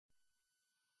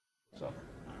So.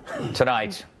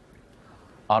 Tonight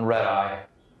on Red Eye.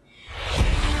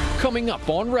 Coming up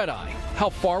on Red Eye, how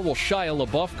far will Shia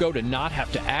LaBeouf go to not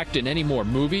have to act in any more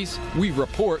movies? We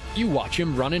report, you watch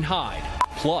him run and hide.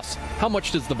 Plus, how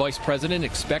much does the vice president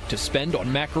expect to spend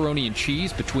on macaroni and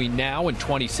cheese between now and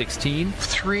 2016?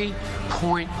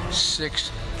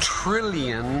 $3.6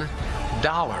 trillion, and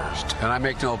I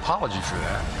make no apology for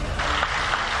that.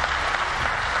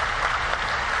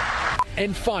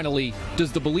 And finally,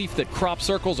 does the belief that crop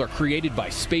circles are created by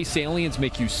space aliens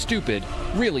make you stupid,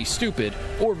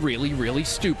 or really, really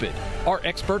stupid? Our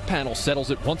expert panel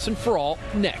settles it once and for all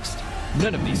next.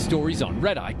 None of these stories on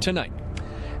Red Eye tonight.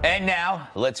 And now,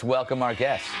 let's welcome our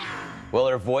guest. Well,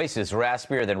 her voice is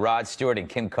raspier than Rod Stewart and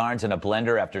Kim Carnes in a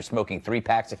blender after smoking 3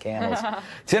 packs of Camels.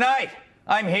 Tonight,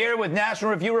 I'm here with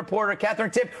National Review reporter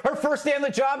Katherine Timpf. Her first day on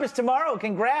the job is tomorrow.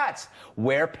 Congrats.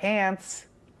 Wear pants.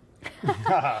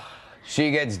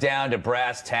 She gets down to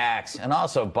brass tacks and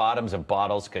also bottoms of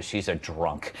bottles because she's a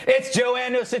drunk. It's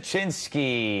Joanne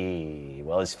Nosuchinsky.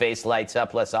 Well, his face lights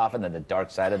up less often than the dark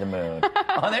side of the moon.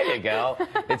 Oh, there you go.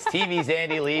 It's TV's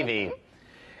Andy Levy.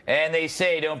 And they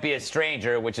say don't be a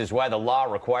stranger, which is why the law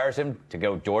requires him to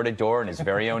go door to door in his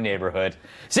very own neighborhood.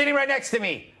 Sitting right next to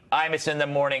me, Imus in the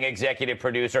Morning executive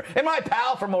producer, and my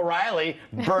pal from O'Reilly,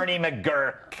 Bernie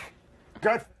McGuirk.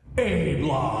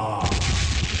 A-Block.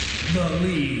 The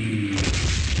lead.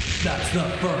 That's the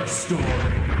first story.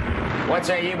 What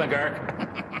say you,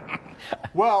 McGuirk?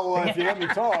 Well, if you let me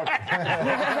talk.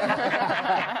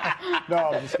 No,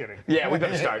 I'm just kidding. Yeah, we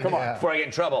better start. Come on. Before I get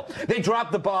in trouble. They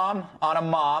dropped the bomb on a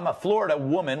mom. A Florida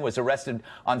woman was arrested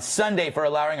on Sunday for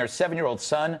allowing her 7-year-old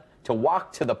son to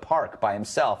walk to the park by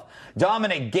himself.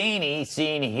 Dominic Gainey,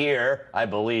 seen here, I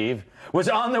believe, was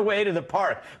on the way to the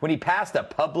park when he passed a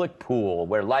public pool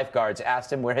where lifeguards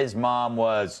asked him where his mom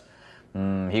was.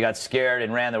 He got scared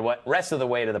and ran the rest of the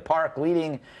way to the park,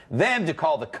 leading them to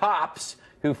call the cops,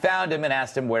 who found him and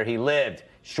asked him where he lived.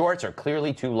 Shorts are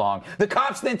clearly too long. The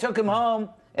cops then took him home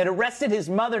and arrested his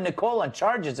mother, Nicole, on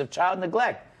charges of child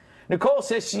neglect. Nicole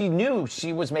says she knew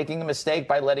she was making a mistake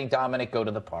by letting Dominic go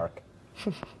to the park.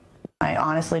 I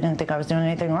honestly didn't think I was doing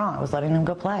anything wrong. I was letting him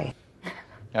go play.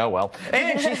 Oh, well.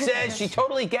 And she says she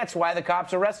totally gets why the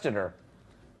cops arrested her.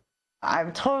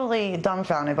 I'm totally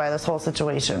dumbfounded by this whole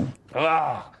situation.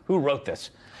 Who wrote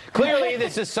this? Clearly,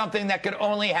 this is something that could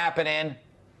only happen in...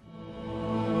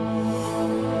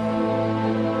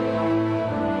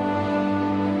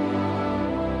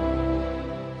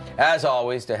 As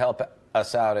always, to help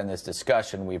us out in this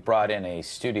discussion, we brought in a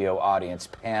studio audience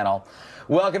panel.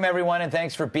 Welcome, everyone, and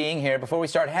thanks for being here. Before we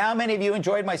start, how many of you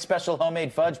enjoyed my special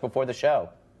homemade fudge before the show?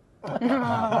 Oh,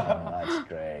 that's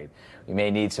great. We may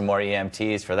need some more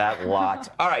EMTs for that lot.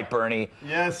 All right, Bernie.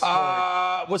 Yes.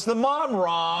 Was the mom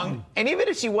wrong? And even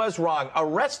if she was wrong,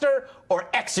 arrest her or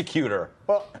execute her?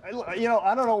 Well, you know,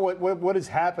 I don't know what is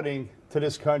happening to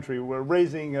this country. We're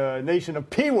raising a nation of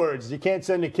P words. You can't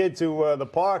send a kid to the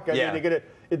park. I mean,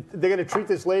 they're gonna treat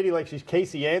this lady like she's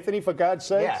Casey Anthony, for God's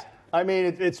sakes. Yeah. I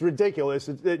mean, it's ridiculous.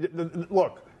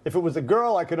 Look, if it was a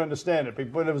girl, I could understand it.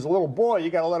 But if it was a little boy, you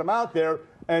got to let him out there.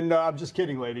 And I'm just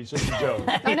kidding, ladies. Just a joke.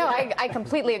 No, I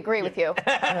completely agree with you.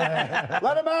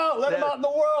 Let him out. Let him out in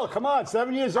the world. Come on,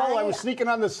 7 years old. I was sneaking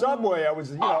on the subway. I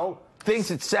was, you know.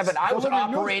 Things at 7. I was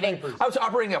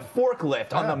operating a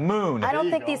forklift on the moon. I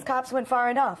don't think these cops went far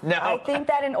enough. No. I think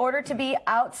that in order to be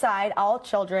outside, all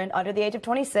children under the age of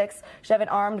 26 should have an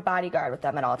armed bodyguard with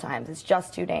them at all times. It's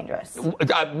just too dangerous.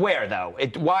 Where, though?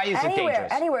 Why is it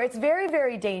dangerous? Anywhere. It's very,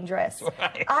 very dangerous.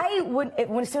 Right.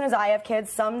 As soon as I have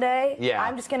kids someday,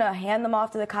 I'm just going to hand them off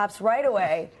to the cops right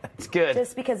away. That's good.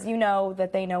 Just because you know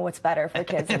that they know what's better for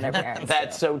kids and their parents.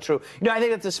 That's so true. You know, I think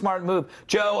that's a smart move.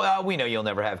 Joe, we know you'll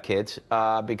never have kids.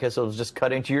 Because it'll just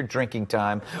cut into your drinking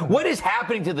time. What is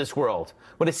happening to this world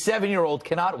when a 7-year-old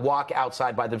cannot walk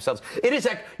outside by themselves? It is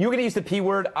like, you're going to use the P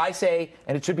word, I say,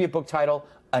 and it should be a book title,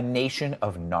 A Nation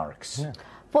of Narcs. Yeah.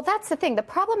 Well, that's the thing. The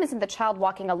problem isn't the child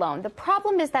walking alone. The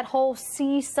problem is that whole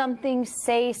see something,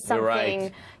 say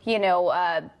something, you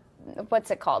know,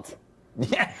 what's it called?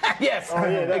 Yeah, yes,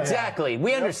 exactly.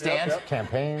 We understand.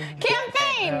 Campaign.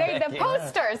 The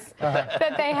posters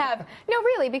that they have. No,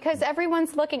 really, because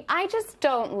everyone's looking. I just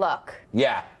don't look.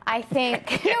 Yeah. I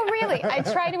think, no, really, I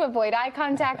try to avoid eye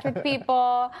contact with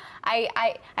people.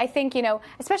 I think, you know,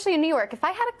 especially in New York, if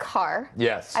I had a car,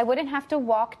 I wouldn't have to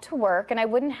walk to work, and I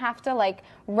wouldn't have to, like,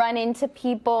 run into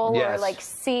people or, like,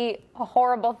 see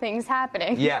horrible things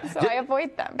happening. Yeah. So I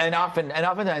avoid them. And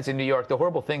oftentimes in New York, the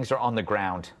horrible things are on the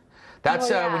ground. That's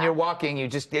when you're walking, you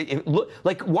just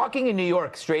like walking in New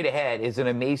York straight ahead is an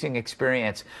amazing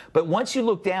experience. But once you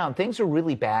look down, things are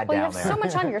really bad down there. You have so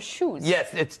much on your shoes.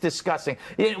 Yes, it's disgusting.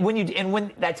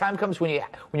 When that time comes when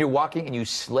you're walking and you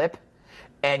slip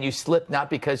not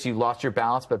because you lost your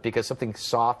balance, but because something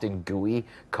soft and gooey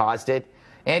caused it.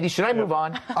 Andy, should I move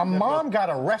on? A mom got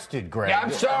arrested, Greg. Yeah,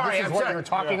 I'm sorry. This is what you were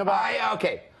talking about?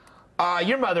 Okay.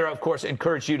 Your mother, of course,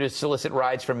 encouraged you to solicit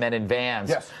rides from men in vans.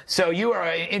 Yes. So you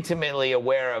are intimately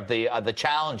aware of the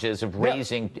challenges of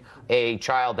raising a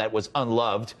child that was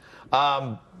unloved.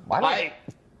 I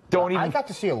got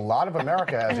to see a lot of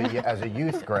America as a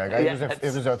youth, Greg. It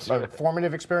was a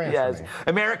formative experience for me.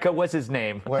 America was his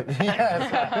name.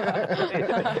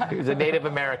 Yes. He was a Native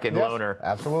American loner.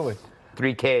 Absolutely.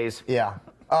 3 Ks. Yeah.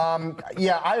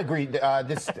 I agree.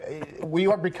 We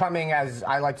are becoming, as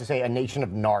I like to say, a nation of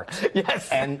narcs. Yes.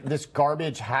 And this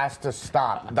garbage has to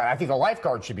stop. I think the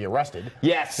lifeguards should be arrested.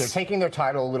 Yes. They're taking their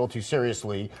title a little too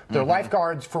seriously. They're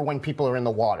lifeguards for when people are in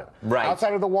the water. Right.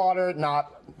 Outside of the water,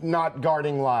 not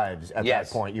guarding lives at that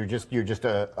point. You're just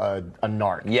a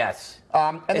narc. Yes.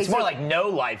 And it's more like no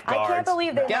lifeguards. I can't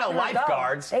believe they get let a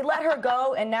lifeguards. They let her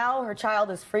go, and now her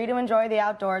child is free to enjoy the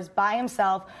outdoors by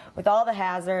himself with all the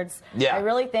hazards. Yeah. I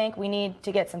really think we need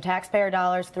to get some taxpayer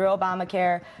dollars through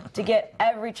Obamacare to get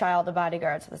every child a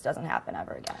bodyguard so this doesn't happen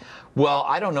ever again. Well,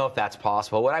 I don't know if that's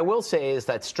possible. What I will say is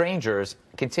that strangers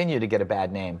continue to get a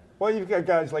bad name. Well, you've got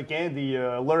guys like Andy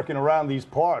lurking around these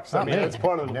parks. I mean, that's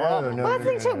part of the problem. Well, I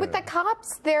think too, with the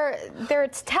cops, they're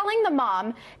telling the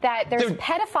mom that there's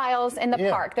pedophiles in the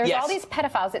park. There's all these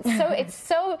pedophiles. It's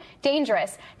so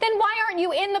dangerous. Then why aren't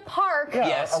you in the park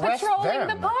patrolling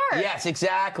the park? Yes,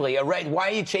 exactly. Why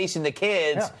are you chasing the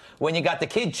kids when you got the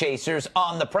kid chasers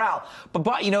on the prowl?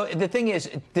 But you know, the thing is,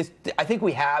 I think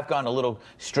we have gone a little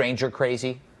stranger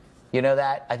crazy. You know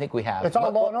that? I think we have. It's all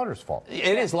Law and Order's fault.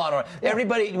 It is Law and Order.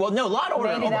 Everybody, well, no, Law and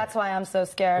Order. Maybe that's why I'm so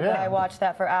scared that I watch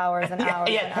that for hours and hours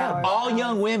and hours. All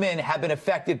young women have been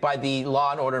affected by the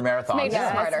Law and Order marathons. Maybe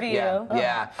smarter.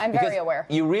 Yeah. I'm very aware.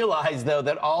 You realize, though,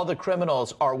 that all the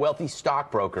criminals are wealthy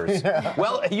stockbrokers.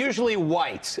 Well, usually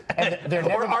white.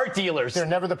 Or art dealers. They're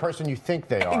never the person you think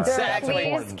they are.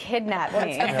 Exactly. Please kidnap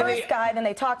me. The first guy, then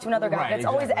they talk to another guy. It's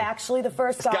always actually the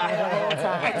first guy the whole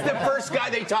time. It's the first guy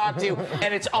they talk to,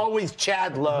 and it's always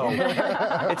Chad Lowe.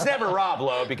 It's never Rob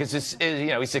Lowe because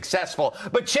he's successful,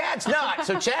 but Chad's not.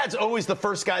 So Chad's always the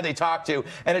first guy they talk to,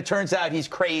 and it turns out he's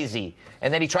crazy.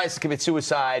 And then he tries to commit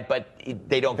suicide, but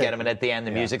they don't get him. And at the end,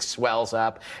 the music swells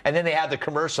up, and then they have the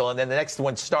commercial, and then the next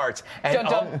one starts, and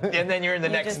then you're in the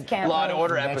next Law and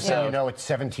Order episode. Next thing you know, it's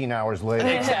 17 hours later.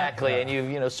 Exactly, and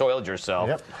you've soiled yourself.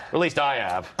 Yep. Or at least I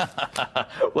have.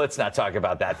 Let's not talk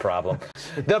about that problem.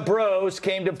 The bros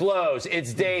came to blows.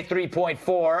 It's day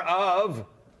 3.4 of.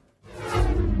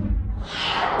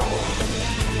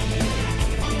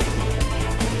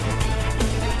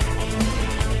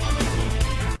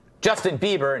 Justin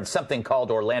Bieber and something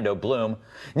called Orlando Bloom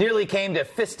nearly came to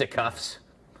fisticuffs.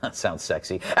 That sounds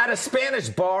sexy. At a Spanish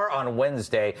bar on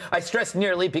Wednesday. I stress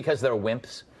nearly because they're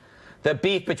wimps. The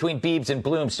beef between Biebs and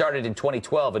Bloom started in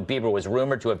 2012, and Bieber was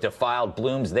rumored to have defiled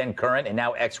Bloom's then current and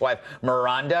now ex-wife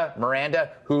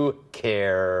Miranda, who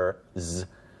cares?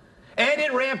 And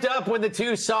it ramped up when the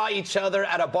two saw each other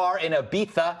at a bar in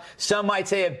Ibiza. Some might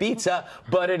say Ibiza,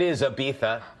 but it is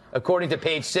Ibiza. According to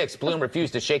Page 6, Bloom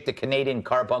refused to shake the Canadian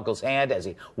carbuncle's hand as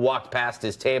he walked past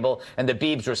his table, and the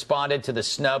Biebs responded to the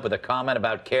snub with a comment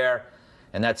about care,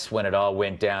 and that's when it all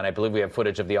went down. I believe we have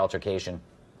footage of the altercation.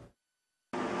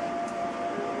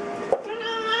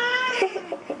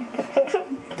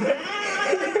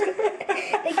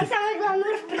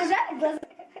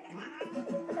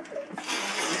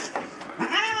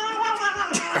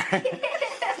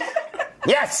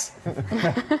 Yes!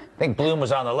 I think Bloom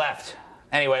was on the left.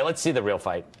 Anyway, let's see the real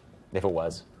fight, if it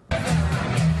was.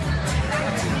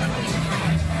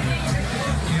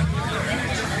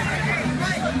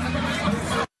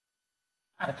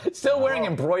 Still wearing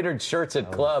embroidered shirts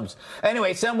at clubs.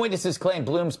 Anyway, some witnesses claim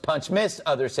Bloom's punch missed,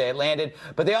 others say it landed,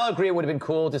 but they all agree it would have been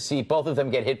cool to see both of them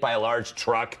get hit by a large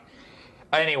truck.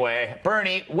 Anyway,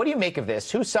 Bernie, what do you make of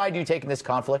this? Whose side do you take in this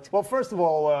conflict? Well, first of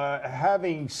all,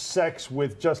 having sex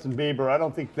with Justin Bieber, I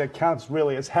don't think that counts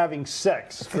really as having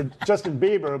sex. For Justin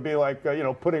Bieber, it would be like,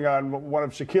 putting on one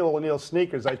of Shaquille O'Neal's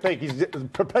sneakers, I think. He's a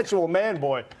perpetual man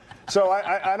boy. So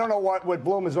I don't know what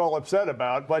Bloom is all upset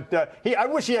about, but I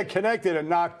wish he had connected and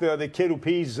knocked the kid who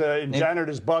pees in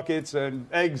janitor's buckets and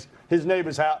eggs his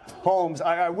neighbors' homes.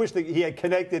 I wish that he had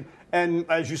connected and,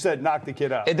 as you said, knock the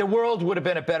kid out. The world would have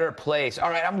been a better place. All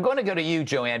right, I'm going to go to you,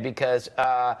 Joanne, because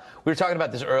we were talking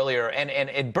about this earlier,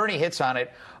 and Bernie hits on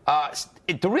it.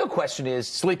 The real question is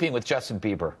sleeping with Justin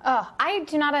Bieber. I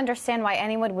do not understand why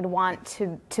anyone would want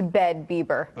to bed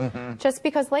Bieber. Just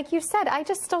because, like you said, I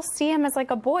just still see him as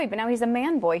like a boy, but now he's a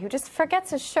man boy who just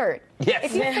forgets his shirt. Yes.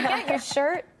 If you forget your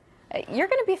shirt, you're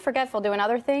going to be forgetful doing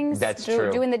other things. That's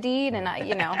true. Doing the deed, and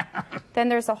you know, then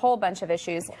there's a whole bunch of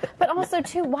issues. But also,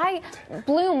 too, why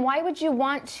would you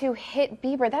want to hit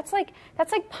Bieber? That's like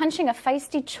punching a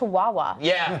feisty chihuahua.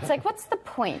 Yeah. It's like, what's the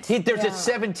point? There's a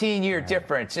 17-year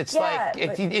difference. It's like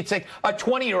it's like a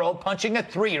 20-year-old punching a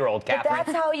 3-year-old, Katherine. But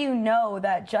that's how you know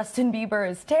that Justin Bieber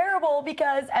is terrible,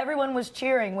 because everyone was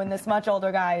cheering when this much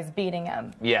older guy is beating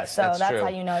him. Yes, so that's true. how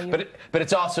you know. But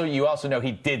it's also, you also know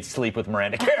he did sleep with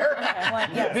Miranda Kerr.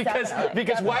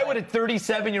 Because why would a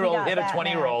 37-year-old hit a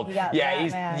 20-year-old?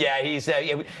 He's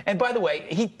and by the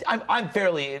way,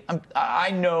 I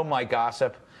know my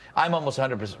gossip. I'm almost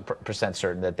 100%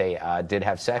 certain that they did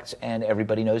have sex, and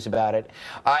everybody knows about it.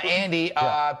 Andy,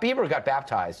 Bieber got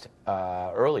baptized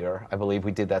earlier. I believe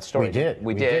we did that story.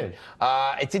 We did.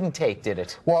 It didn't take, did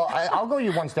it? Well, I'll go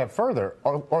you one step further.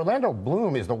 Orlando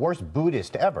Bloom is the worst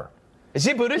Buddhist ever. Is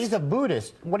he a Buddhist? He's a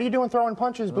Buddhist. What are you doing throwing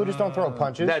punches? Buddhists don't throw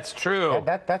punches. That's true.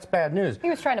 That's bad news. He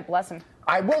was trying to bless him.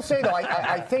 I will say, though,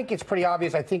 I think it's pretty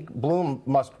obvious. I think Bloom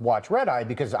must watch Red Eye,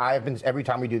 because every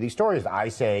time we do these stories, I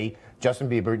say Justin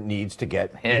Bieber needs to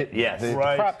get the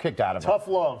crap kicked out of him. Tough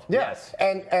love. Yes.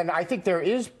 And I think there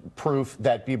is proof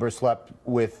that Bieber slept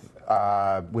with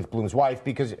Bloom's wife,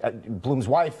 because Bloom's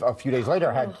wife a few days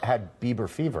later had Bieber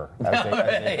fever, as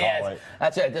they call it.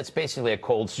 That's basically a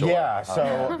cold sore. Yeah,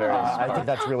 so I think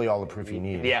that's really all the proof you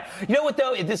need. Yeah. You know what,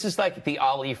 though? This is like the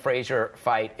Ollie-Frazier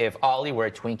fight. If Ollie were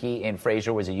a Twinkie and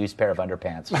Frazier was a used pair of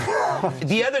underpants.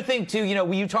 The other thing, too, you know,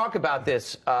 when you talk about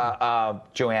this,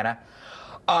 Joanna,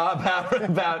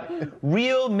 about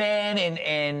real men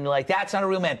and like, that's not a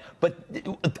real man. But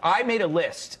I made a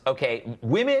list, okay?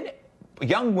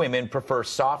 Young women prefer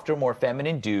softer, more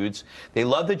feminine dudes. They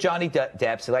love the Johnny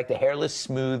Depps. They like the hairless,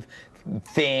 smooth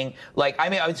thing. Like,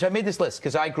 so I made this list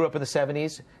because I grew up in the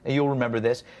 70s, and you'll remember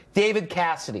this. David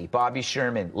Cassidy, Bobby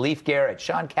Sherman, Leif Garrett,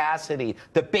 Sean Cassidy,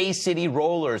 the Bay City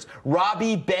Rollers,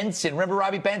 Robbie Benson. Remember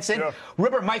Robbie Benson? Yeah.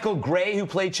 Remember Michael Gray, who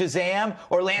played Shazam?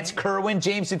 Or Lance Kerwin,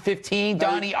 James at 15,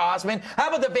 Donny Osmond? How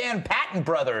about the Van Patten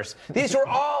brothers? These were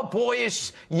all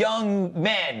boyish young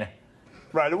men.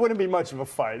 Right, it wouldn't be much of a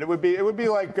fight. It would be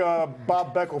like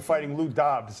Bob Beckel fighting Lou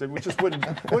Dobbs. It just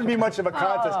wouldn't be much of a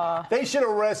contest. They should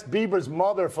arrest Bieber's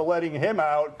mother for letting him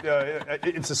out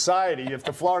in society. If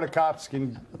the Florida cops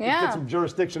can get some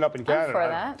jurisdiction up in Canada. I'm for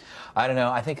that. I don't know.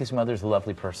 I think his mother's a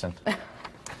lovely person.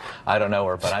 I don't know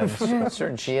her, but I'm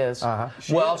certain she is.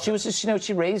 She was just, she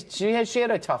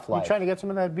had a tough life. You trying to get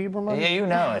some of that Bieber money? Yeah, you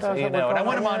know it. And I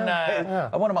want him on.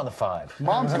 I want him on the 5.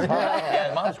 Mom's the 5.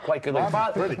 Yeah, mom's quite good.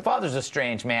 Father's a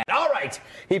strange man. All right,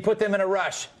 he put them in a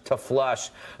rush to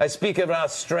flush. I speak of an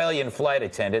Australian flight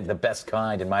attendant, the best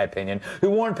kind, in my opinion,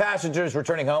 who warned passengers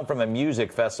returning home from a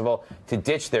music festival to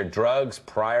ditch their drugs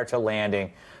prior to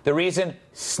landing. The reason?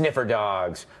 Sniffer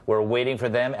dogs were waiting for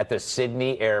them at the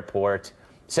Sydney airport.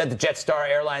 Said the Jetstar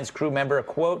Airlines crew member,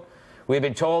 quote, "We've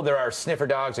been told there are sniffer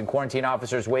dogs and quarantine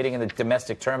officers waiting in the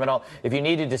domestic terminal. If you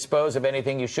need to dispose of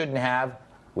anything you shouldn't have,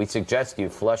 we suggest you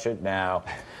flush it now."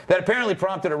 That apparently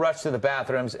prompted a rush to the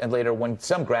bathrooms and later won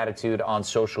some gratitude on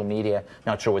social media.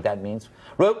 Not sure what that means.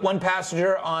 Wrote one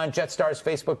passenger on Jetstar's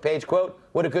Facebook page, quote,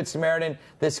 "What a good Samaritan.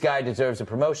 This guy deserves a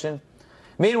promotion."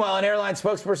 Meanwhile, an airline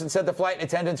spokesperson said the flight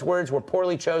attendant's words were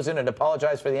poorly chosen and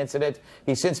apologized for the incident.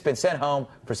 He's since been sent home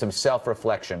for some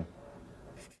self-reflection.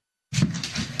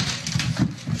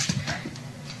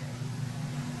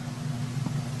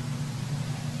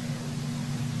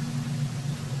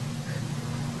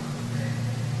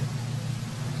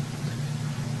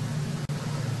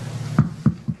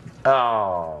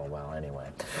 Oh, well, anyway.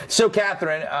 So,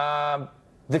 Katherine,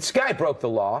 this guy broke the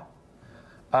law.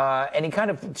 And he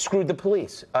kind of screwed the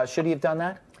police. Should he have done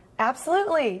that?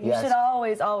 Absolutely. You should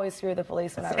always screw the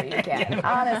police whenever you can.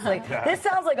 Honestly. This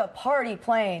sounds like a party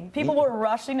plane. People were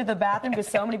rushing to the bathroom because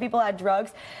so many people had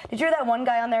drugs. Did you hear that one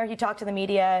guy on there? He talked to the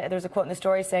media. There's a quote in the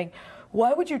story saying,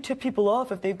 why would you tip people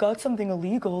off if they've got something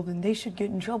illegal? Then they should get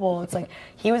in trouble. It's like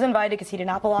he was invited because he did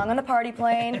not belong on the party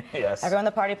plane. Yes. Everyone on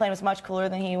the party plane was much cooler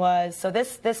than he was. So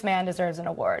this man deserves an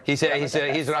award. He's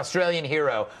an Australian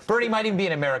hero. Bernie might even be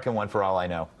an American one for all I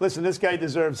know. Listen, this guy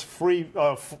deserves free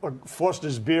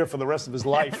Foster's beer for the rest of his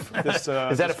life. Is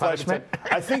that a punishment?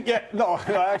 I think, no,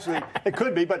 actually, it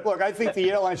could be. But look, I think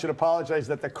the airline should apologize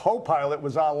that the co-pilot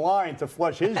was online to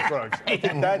flush his drugs. I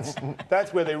think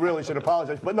that's where they really should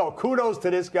apologize. But no, kudos to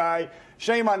this guy.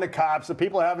 Shame on the cops. The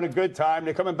people are having a good time.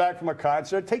 They're coming back from a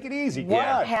concert. Take it easy.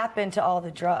 What happened to all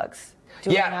the drugs?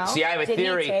 Do yeah, see, I have a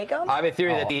theory. Did he take them? I have a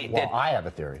theory I have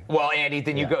a theory. Well, Andy,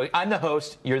 then you go. I'm the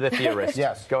host. You're the theorist.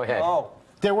 Yes. Go ahead. Oh.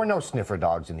 There were no sniffer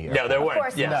dogs in the air. No, there weren't. Of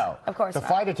course not. No. Of course the not.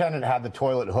 flight attendant had the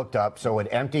toilet hooked up, so it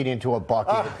emptied into a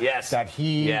bucket that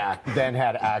he then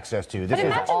had access to. This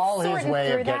is all his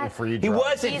way of getting free drugs. He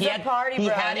wasn't. He's he a had, party he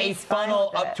bro, had and a he's fine funnel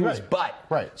with up to it. his butt.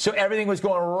 Right. So everything was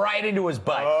going right into his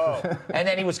butt. Oh. And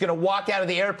then he was going to walk out of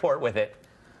the airport with it.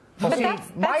 Well, see,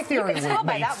 my theory you can tell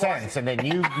by made that sense, and then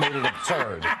you made it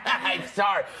absurd. I'm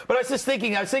sorry, but I was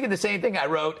thinking the same thing. I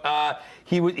wrote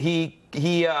he would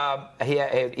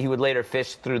later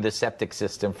fish through the septic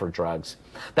system for drugs.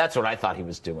 That's what I thought he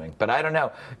was doing, but I don't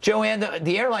know. Joanne,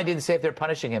 the airline didn't say if they're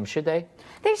punishing him, should they?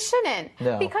 They shouldn't,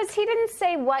 No. because he didn't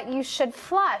say what you should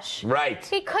flush. Right.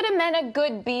 He could have meant a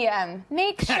good BM.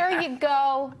 Make sure you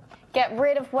go. Get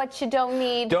rid of what you don't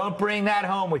need. Don't bring that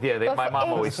home with you, my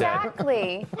mom always said.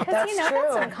 Exactly. Because, That's that's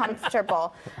true.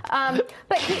 uncomfortable.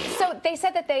 So they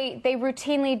said that they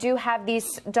routinely do have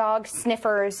these dog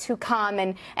sniffers who come,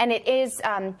 and it is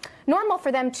normal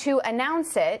for them to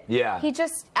announce it. Yeah. He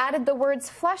just added the words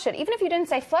flush it. Even if you didn't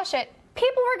say flush it,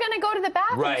 people were going to go to the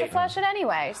bathroom to flush it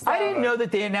anyway. So. I didn't know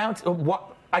that they announced.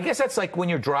 I guess that's like when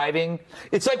you're driving.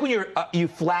 It's like when you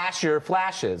flash your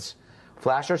flashers,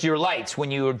 your lights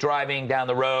when you're driving down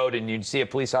the road and you see a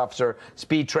police officer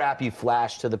speed trap. You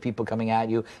flash to the people coming at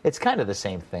you. It's kind of the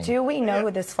same thing. Do we know who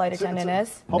this flight attendant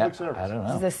is? Public service. I don't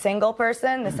know. Is this a single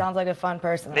person? This sounds like a fun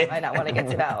person. I might not want to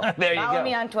get to know. There you Follow go.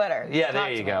 me on Twitter. Yeah, Talk there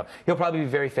to you me. go. He'll probably be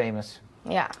very famous.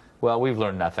 Yeah. Well, we've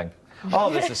learned nothing.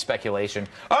 All this is speculation.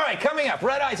 All right, coming up,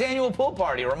 Red Eye's annual pool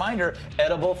party. A reminder,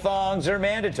 edible thongs are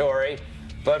mandatory.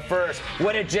 But first,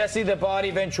 what did Jesse the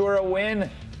Body Ventura win?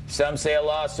 Some say a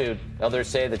lawsuit. Others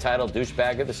say the title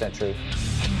douchebag of the century.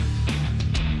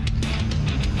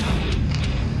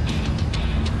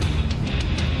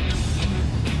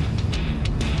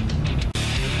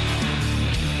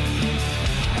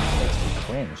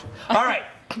 Cringe. All right,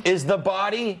 is the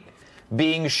body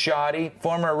being shoddy?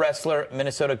 Former wrestler,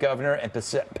 Minnesota governor, and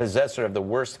possessor of the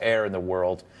worst hair in the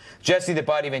world, Jesse the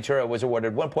Body Ventura was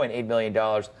awarded $1.8 million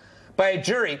by a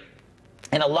jury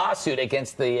in a lawsuit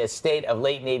against the estate of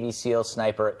late Navy SEAL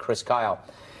sniper Chris Kyle.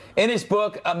 In his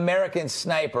book, American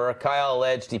Sniper, Kyle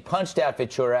alleged he punched out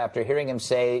Ventura after hearing him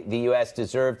say the U.S.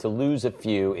 deserved to lose a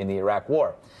few in the Iraq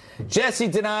War. Jesse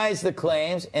denies the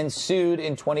claims and sued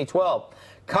in 2012.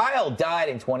 Kyle died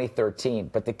in 2013,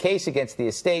 but the case against the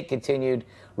estate continued,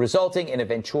 resulting in a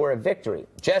Ventura victory.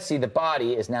 Jesse the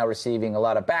Body is now receiving a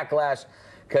lot of backlash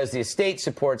because the estate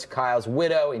supports Kyle's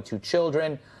widow and 2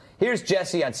 children. Here's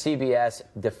Jesse on CBS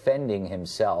defending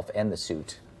himself and the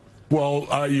suit.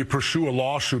 Well, you pursue a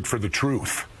lawsuit for the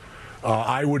truth.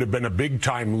 I would have been a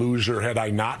big-time loser had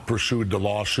I not pursued the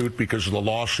lawsuit, because the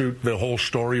lawsuit, the whole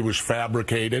story was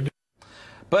fabricated.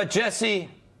 But, Jesse,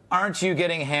 aren't you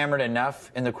getting hammered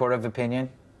enough in the court of opinion?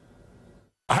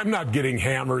 I'm not getting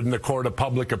hammered in the court of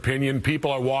public opinion.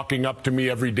 People are walking up to me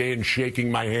every day and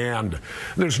shaking my hand.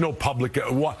 There's no public...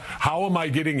 How am I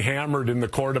getting hammered in the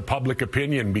court of public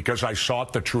opinion? Because I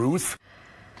sought the truth?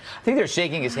 I think they're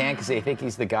shaking his hand because they think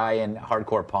he's the guy in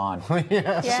Hardcore Pawn. The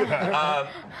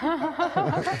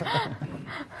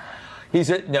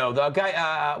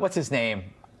guy, what's his name?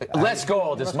 Les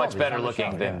Gold is much better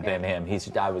looking than him.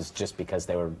 I was just because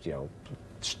they were,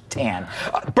 tan.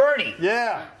 Bernie.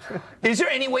 Yeah. Is there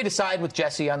any way to side with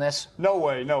Jesse on this? No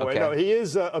way. No, he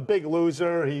is a big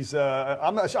loser. He's.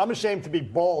 I'm ashamed to be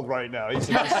bald right now. He's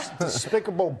a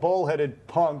despicable, bullheaded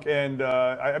punk, and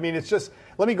I mean, it's just.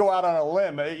 Let me go out on a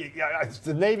limb.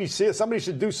 The Navy SEAL. Somebody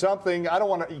should do something. I don't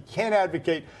want to. You can't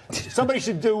advocate. Somebody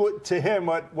should do to him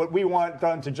what we want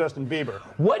done to Justin Bieber.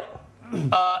 What?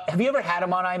 Have you ever had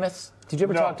him on Imus? Did you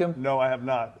ever talk to him? No, I have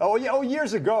not. Oh, yeah. Oh,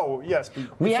 years ago, yes.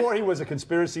 Before he was a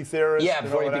conspiracy theorist. Yeah,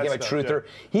 before he became a truther. Yeah.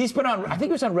 He's been on, I think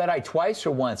he was on Red Eye twice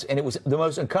or once, and it was the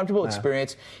most uncomfortable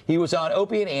experience. He was on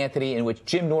Opie and Anthony, in which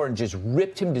Jim Norton just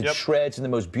ripped him to shreds in the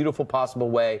most beautiful possible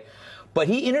way. But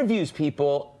he interviews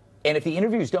people, and if the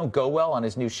interviews don't go well on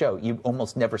his new show, you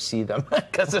almost never see them.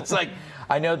 Because it's like,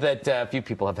 I know that a few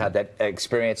people have had that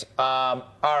experience. All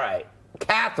right.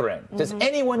 Katherine, does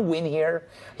anyone win here?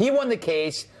 He won the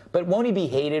case, but won't he be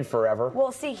hated forever?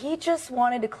 Well, see, he just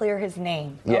wanted to clear his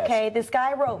name, yes. okay? This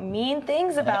guy wrote mean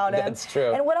things about him. That's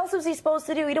true. And what else was he supposed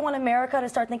to do? He didn't want America to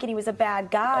start thinking he was a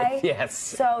bad guy. Yes.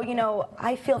 So, you know,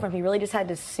 I feel for him. He really just had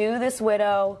to sue this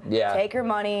widow, take her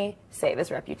money, save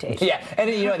his reputation. Yeah, and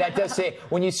you know, that does say,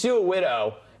 when you sue a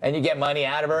widow, and you get money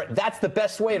out of her, that's the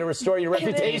best way to restore your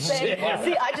reputation. See,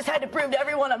 I just had to prove to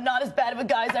everyone I'm not as bad of a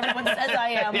guy as everyone says I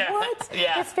am. Yeah. What?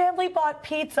 Yeah. His family bought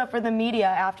pizza for the media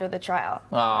after the trial.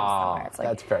 Oh,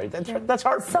 like, that's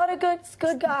hard. Not a good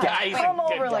guy. Come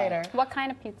over later. What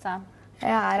kind of pizza?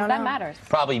 Yeah, I don't know. That matters.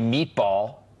 Probably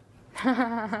meatball.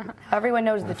 Everyone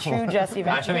knows the true Jesse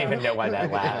Ventura. I don't even know why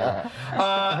that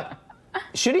laughed.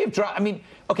 Should he have dropped? I mean,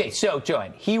 okay, so,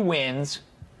 Joanne, he wins.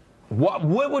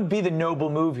 What would be the noble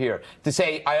move here? To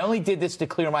say, I only did this to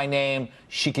clear my name,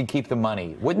 she can keep the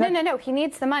money. No. He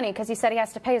needs the money because he said he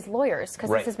has to pay his lawyers because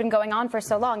this has been going on for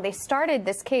so long. They started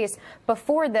this case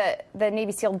before the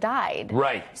Navy SEAL died.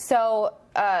 Right. So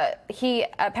he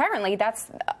apparently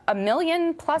that's $1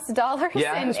 million+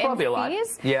 yeah, it's probably in a lot.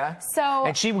 fees. Yeah. So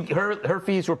and her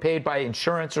fees were paid by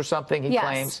insurance or something, he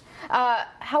claims.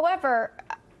 However,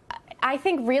 I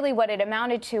think really what it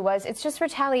amounted to was it's just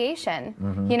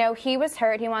retaliation. You know, he was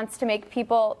hurt. He wants to make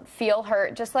people feel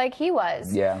hurt just like he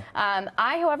was. Yeah.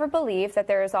 I, however, believe that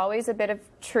there is always a bit of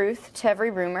truth to every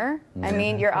rumor. I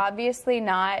mean, you're obviously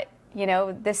not, you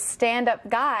know, this stand-up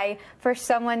guy for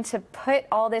someone to put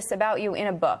all this about you in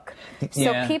a book.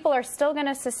 So people are still going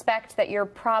to suspect that you're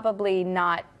probably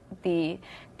not the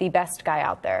best guy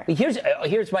out there.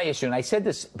 Here's my issue, and I said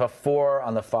this before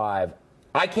on the 5.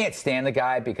 I can't stand the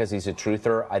guy because he's a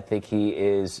truther. I think he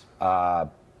is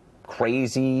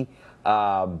crazy.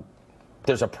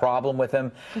 There's a problem with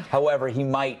him. However, he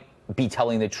might be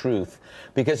telling the truth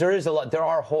because there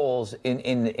are holes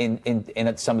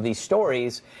in some of these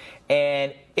stories.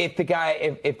 And if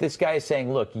this guy is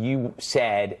saying, look, you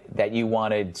said that you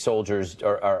wanted soldiers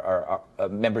or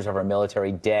members of our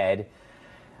military dead,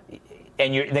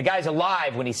 and the guy's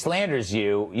alive when he slanders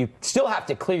you, you still have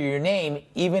to clear your name,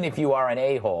 even if you are an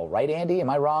a-hole. Right, Andy? Am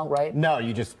I wrong, right? No,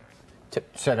 you just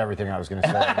said everything I was going to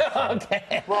say.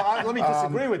 Okay. Well, let me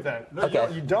disagree with that.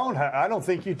 Okay. You don't. I don't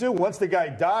think you do. Once the guy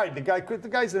died, the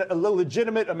guy's a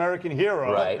legitimate American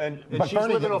hero, right? And she's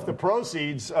living off the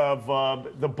proceeds of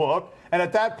the book. And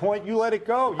at that point, you let it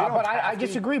go. But I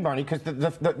disagree, Bernie, because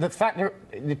the fact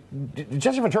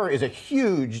Jesse Ventura is a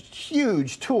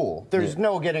huge tool. There's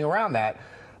no getting around that.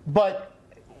 But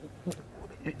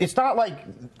it's not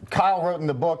like Kyle wrote in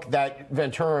the book that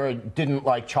Ventura didn't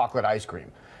like chocolate ice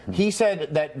cream. He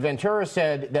said that Ventura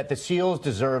said that the SEALs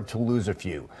deserve to lose a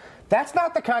few. That's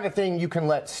not the kind of thing you can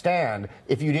let stand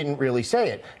if you didn't really say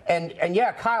it. And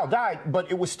yeah, Kyle died, but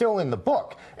it was still in the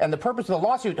book. And the purpose of the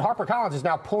lawsuit, HarperCollins is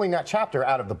now pulling that chapter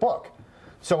out of the book.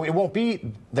 So it won't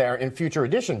be there in future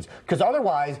editions. Because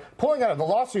otherwise, pulling out of the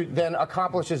lawsuit then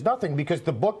accomplishes nothing because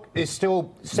the book is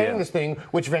still saying this thing,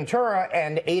 which Ventura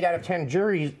and 8 out of 10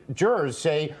 jurors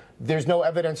say there's no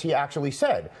evidence he actually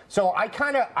said. So it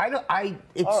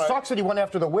sucks that he went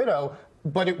after the widow,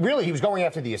 but he was going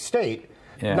after the estate.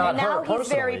 Yeah. Not now her personally. He's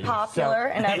very popular,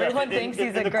 and everyone thinks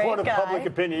he's a great guy. In the court of public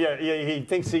opinion, he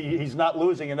thinks he's not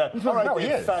losing in that. All right, no, he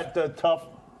is. Fat, tough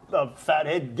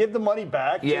fathead, give the money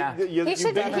back. Yeah. He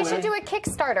should do a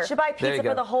Kickstarter. Should buy pizza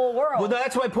for the whole world. Well,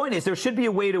 that's my point. Is there should be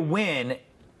a way to win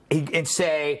and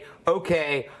say,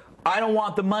 okay, I don't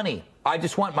want the money. I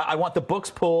want the books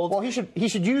pulled. Well, he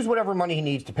should use whatever money he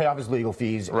needs to pay off his legal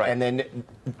fees, and then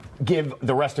give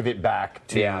the rest of it back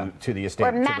to the estate,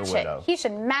 or match to the widow. it. He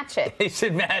should match it. He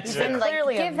should match it. He's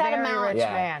clearly give a that very amount. rich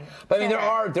man. But I mean,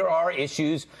 there are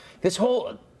issues. This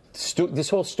whole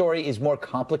story is more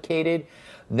complicated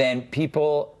than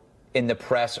people in the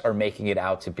press are making it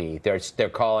out to be. They're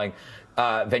calling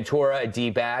Ventura a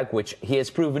D-bag, which he has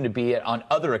proven to be on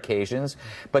other occasions,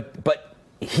 but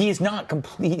he's not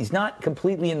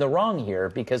completely in the wrong here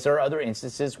because there are other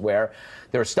instances where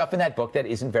there's stuff in that book that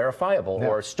isn't verifiable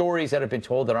or stories that have been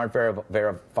told that aren't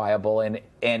verifiable,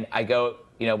 and I go,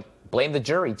 blame the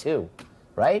jury too,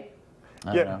 right?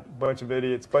 Bunch of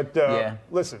idiots. But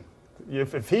listen,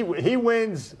 if he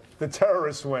wins, the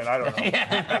terrorists win. I don't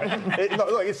know.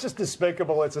 Look, it's just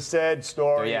despicable. It's a sad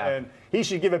story, and he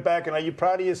should give it back. And are you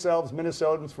proud of yourselves,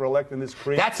 Minnesotans, for electing this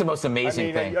creep? That's the most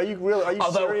amazing thing. Are you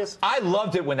serious? I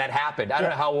loved it when that happened. I don't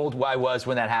know how old I was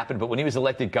when that happened, but when he was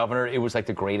elected governor, it was like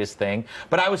the greatest thing.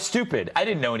 But I was stupid. I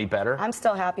didn't know any better. I'm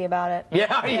still happy about it.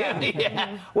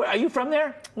 Yeah. Where, are you from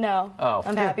there? No. Oh.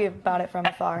 I'm happy about it from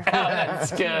afar.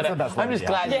 That's good. I'm just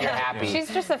glad you're happy.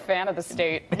 She's just a fan of the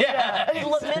state. Yeah.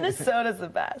 Minnesota's the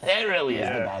best. It really is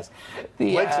the best.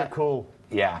 Lakes are cool.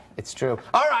 Yeah, it's true.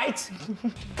 All right.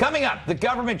 Coming up, the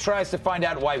government tries to find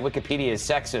out why Wikipedia is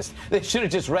sexist. They should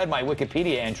have just read my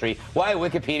Wikipedia entry, why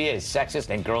Wikipedia is sexist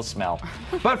and girls smell.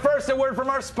 But first, a word from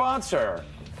our sponsor.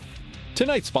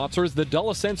 Tonight's sponsor is the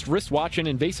DullaSense wristwatch and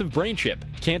invasive brain chip.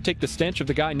 Can't take the stench of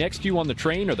the guy next to you on the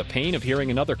train or the pain of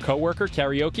hearing another coworker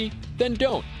karaoke? Then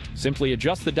don't. Simply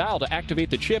adjust the dial to activate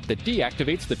the chip that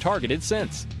deactivates the targeted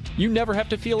sense. You never have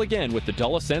to feel again with the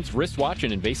DullaSense wristwatch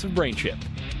and invasive brain chip.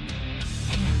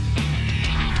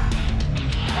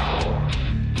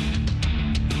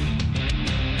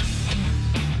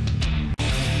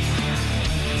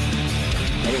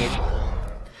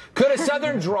 Could a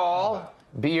Southern drawl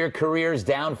be your career's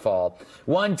downfall?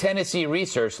 One Tennessee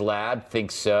research lab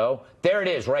thinks so. There it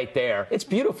is, right there. It's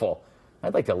beautiful.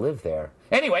 I'd like to live there.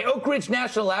 Anyway, Oak Ridge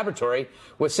National Laboratory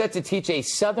was set to teach a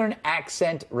Southern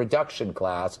accent reduction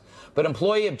class, but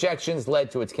employee objections led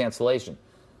to its cancellation.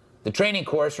 The training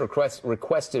course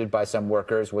requested by some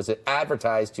workers was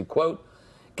advertised to, quote,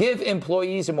 give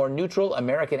employees a more neutral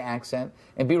American accent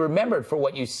and be remembered for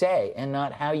what you say and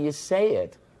not how you say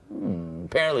it.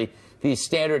 Apparently, these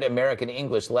standard American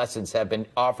English lessons have been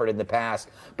offered in the past,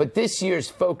 but this year's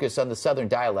focus on the Southern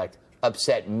dialect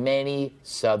upset many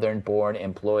Southern-born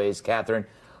employees. Catherine,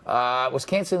 was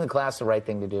canceling the class the right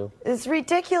thing to do? It's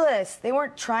ridiculous. They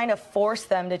weren't trying to force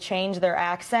them to change their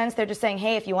accents. They're just saying,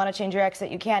 hey, if you want to change your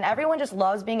accent, you can. Everyone just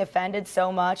loves being offended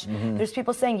so much. There's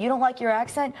people saying, you don't like your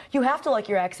accent? You have to like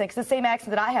your accent. It's the same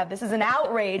accent that I have. This is an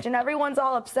outrage, and everyone's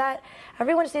all upset.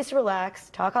 Everyone just needs to relax,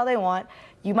 talk how they want.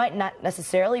 You might not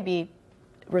necessarily be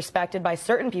respected by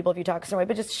certain people if you talk a certain way,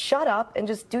 but just shut up and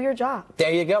just do your job.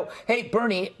 There you go. Hey,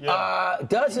 Bernie,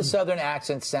 does a Southern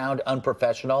accent sound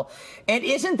unprofessional? And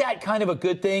isn't that kind of a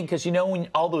good thing? Because, you know, in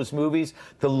all those movies,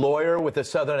 the lawyer with a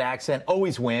Southern accent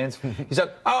always wins. He's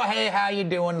like, oh, hey, how you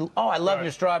doing? Oh, I love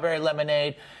your strawberry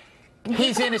lemonade.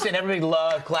 He's innocent.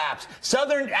 Everybody claps.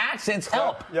 Southern accents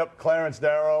help. Yep, Clarence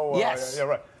Darrow. Yes. Yeah,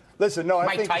 right. Listen, no,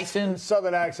 I think Tyson. The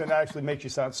Southern accent actually makes you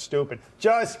sound stupid.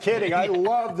 Just kidding. I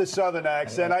love the Southern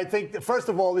accent. I think, first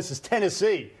of all, this is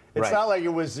Tennessee. It's not like it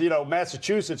was, you know,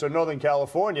 Massachusetts or Northern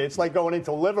California. It's like going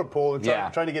into Liverpool and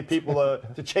trying to get people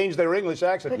to change their English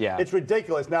accent. It's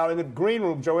ridiculous. Now, in the green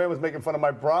room, Joanne was making fun of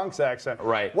my Bronx accent.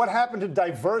 Right. What happened to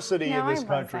diversity in this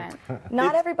country?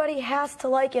 Not everybody has to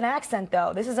like an accent,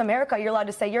 though. This is America. You're allowed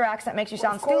to say your accent makes you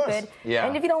sound stupid. Yeah.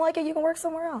 And if you don't like it, you can work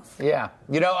somewhere else. Yeah.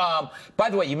 You know, by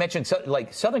the way, you mentioned,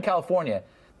 like, Southern California.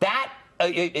 That,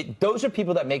 those are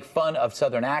people that make fun of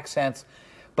Southern accents.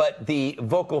 But the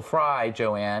vocal fry,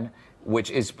 Joanne,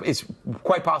 which is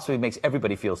quite possibly makes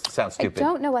everybody sound stupid. I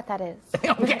don't know what that is.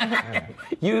 Okay.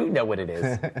 You know what it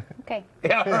is. Okay.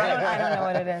 Yeah, right. I don't know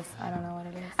what it is. I don't know what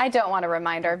it is. I don't want to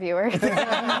remind our viewers.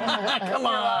 Come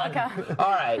on.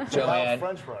 All right, Joanne.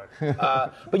 French fry.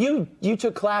 But you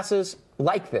took classes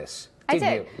like this. I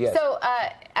did. Yes. So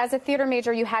as a theater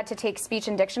major, you had to take speech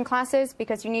and diction classes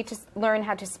because you need to learn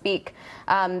how to speak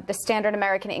the standard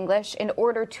American English in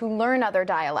order to learn other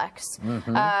dialects.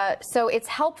 So it's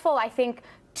helpful, I think,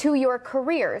 to your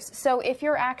careers. So if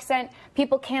your accent,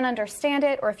 people can't understand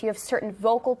it, or if you have certain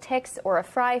vocal tics or a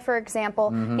fry, for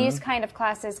example, these kind of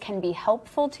classes can be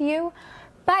helpful to you.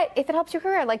 But if it helps your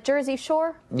career, like Jersey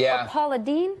Shore or Paula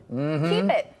Deen, keep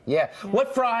it. Yeah.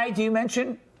 What fry do you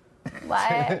mention?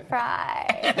 What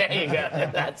fry? There you go.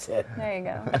 That's it. There you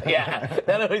go. Yeah,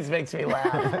 that always makes me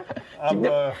laugh.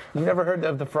 You've never heard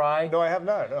of the fry? No, I have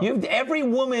not. No. Every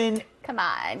woman. Come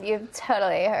on, you've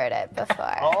totally heard it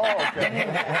before. Oh, okay.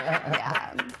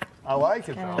 Yeah. I like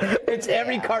it though. It's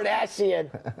every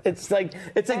Kardashian. It's like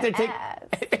they take.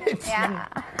 Yeah.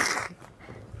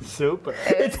 Super.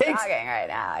 It's talking right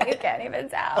now. You can't even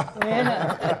tell.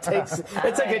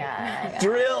 It's like a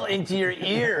drill into your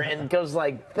ear and goes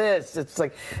like this. It's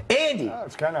like, Andy. Oh,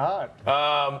 it's kind of hot.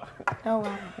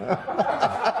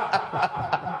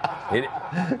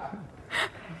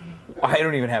 I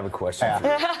don't even have a question for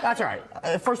you. That's all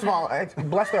right. First of all,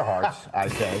 bless their hearts, I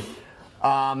say.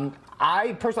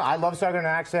 I personally, I love Southern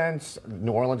accents.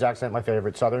 New Orleans accent, my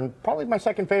favorite. Southern, probably my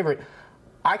second favorite.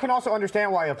 I can also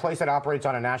understand why a place that operates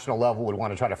on a national level would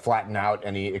want to try to flatten out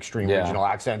any extreme regional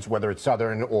accents, whether it's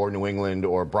Southern or New England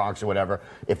or Bronx or whatever,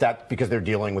 because they're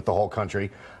dealing with the whole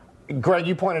country. Greg,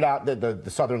 you pointed out that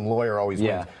the Southern lawyer always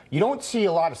wins. You don't see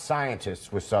a lot of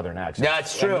scientists with Southern accents.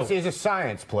 That's true. This is a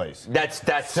science place. That's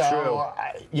true.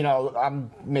 You know,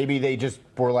 maybe they just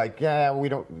were like, yeah, you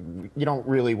don't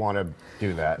really want to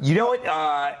do that. You know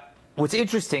what? What's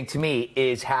interesting to me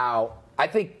is how I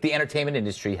think the entertainment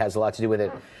industry has a lot to do with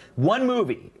it. One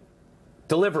movie,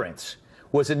 Deliverance,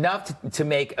 was enough to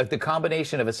make the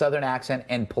combination of a Southern accent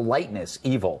and politeness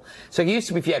evil. So it used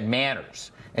to be if you had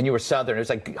manners and you were Southern, it was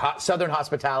like Southern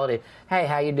hospitality. Hey,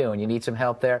 how you doing? You need some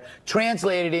help there?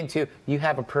 Translated into, you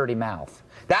have a pretty mouth.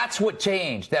 That's what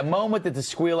changed. That moment that the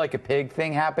squeal like a pig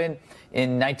thing happened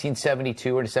in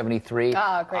 1972 or 73.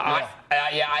 Oh, great years.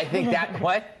 Yeah, I think that,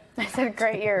 what? I said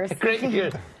great years. Great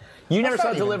years. You never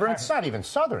saw Deliverance? It's not even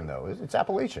Southern, though. It's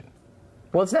Appalachian.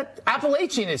 Well, it's not.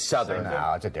 Appalachian is Southern.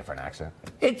 No, it's a different accent.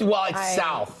 It's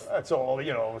South. That's all,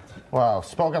 you know. Well,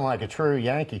 spoken like a true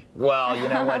Yankee. Well, you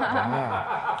know what?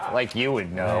 Like you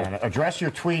would know. Man, address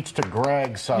your tweets to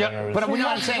Greg, Southerners. Yeah, but what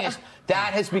I'm saying is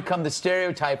that has become the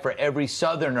stereotype for every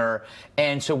Southerner.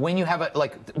 And so when you have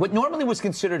what normally was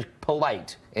considered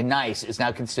polite and nice is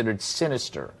now considered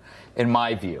sinister, in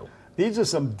my view. These are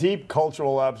some deep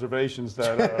cultural observations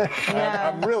that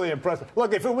I'm really impressed.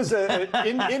 Look, if it was an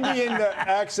Indian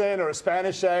accent or a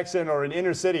Spanish accent or an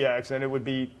inner city accent,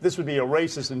 this would be a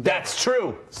racist endeavor. That's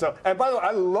true. So, and by the way,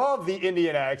 I love the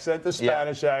Indian accent, the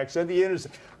Spanish accent, the inner.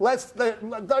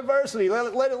 Diversity. Let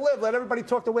it live. Let everybody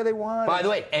talk the way they want. By the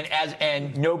way,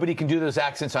 and nobody can do those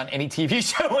accents on any TV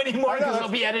show anymore because they'll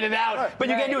be edited out. Right, but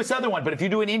you can do a Southern one. But if you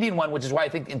do an Indian one, which is why I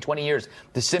think in 20 years,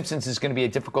 The Simpsons is going to be a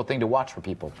difficult thing to watch for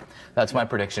people. That's my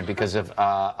prediction because of it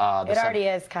already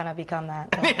has kind of become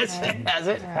that. Has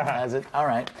it? Yeah. Has it? All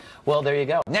right. Well, there you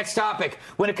go. Next topic.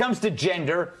 When it comes to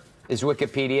gender, is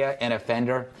Wikipedia an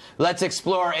offender? Let's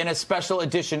explore in a special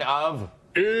edition of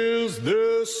Is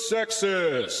This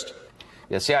Sexist?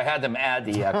 Yeah, see, I had them add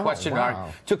the question mark.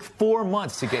 Took 4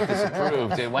 months to get this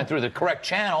approved. It went through the correct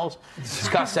channels. It's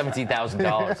cost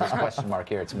 $17,000. This question mark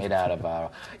here. It's made out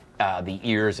of the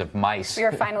ears of mice. We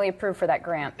are finally approved for that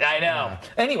grant. I know.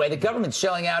 Anyway, the government's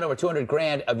shelling out over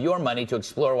 $200,000 of your money to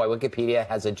explore why Wikipedia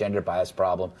has a gender bias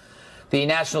problem. The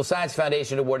National Science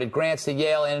Foundation awarded grants to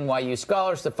Yale and NYU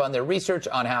scholars to fund their research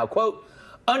on how, quote,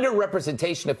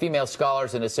 underrepresentation of female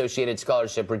scholars in associated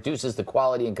scholarship reduces the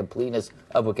quality and completeness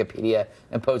of Wikipedia,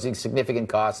 imposing significant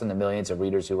costs on the millions of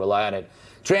readers who rely on it.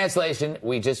 Translation,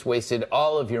 we just wasted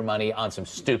all of your money on some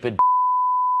stupid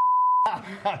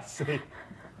Bernie.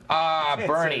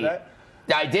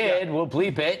 I did. Yeah. We'll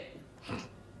bleep it.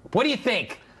 What do you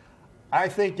think? I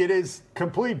think it is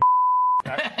complete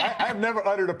I've never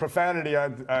uttered a profanity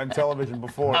on television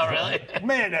before. Oh, really?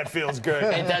 Man, that feels good.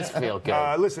 It does feel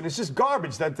good. Listen, it's just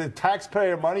garbage that the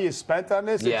taxpayer money is spent on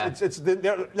this. Yeah.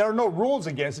 There are no rules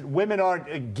against it. Women aren't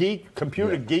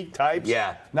computer geek types.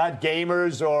 Yeah. Not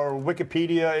gamers or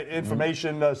Wikipedia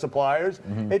information suppliers.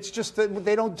 It's just that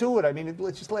they don't do it. I mean,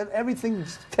 let's just let everything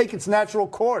take its natural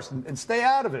course and stay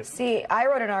out of it. See, I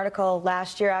wrote an article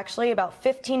last year, actually, about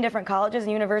 15 different colleges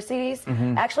and universities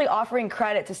actually offering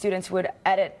credit to students who would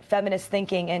edit feminist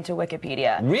thinking into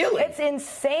Wikipedia. Really? It's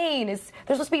insane. There's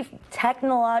supposed to be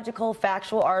technological,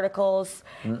 factual articles.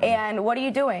 And what are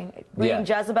you doing? Reading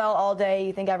Jezebel all day.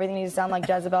 You think everything needs to sound like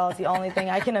Jezebel. It's the only thing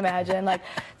I can imagine. Like,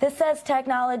 this says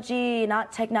technology,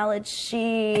 not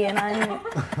technology, and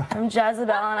I'm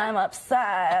Jezebel and I'm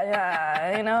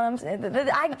upset. You know what I'm saying?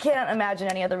 I can't imagine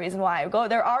any other reason why.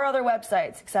 There are other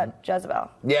websites except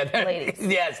Jezebel. Yeah, ladies.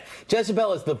 Yes.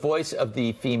 Jezebel is the voice of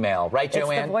the female, right,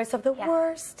 Joanne? It's the voice of the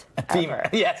worst ever.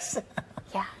 Yes.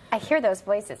 Yeah, I hear those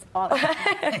voices all the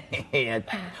time.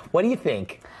 What do you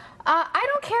think? I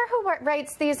don't care who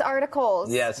writes these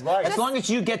articles. Yes, as long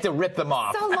as you get to rip them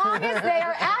off. So long as they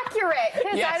are accurate,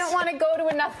 because I don't want to go to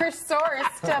another source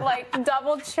to like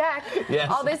double check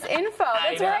all this info.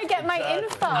 That's where I get my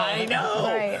info. I know.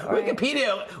 Right.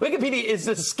 Wikipedia is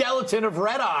the skeleton of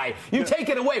Red Eye. You take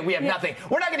it away, we have nothing.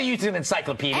 We're not going to use an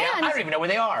encyclopedia. And I don't even know where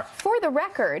they are. For the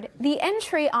record, the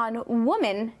entry on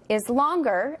woman is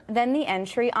longer than the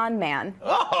entry on man.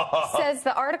 Says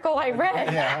the article I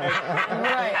read.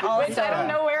 Right. Which I don't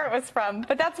know where it was from,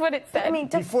 but that's what it said. I mean,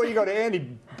 before you go to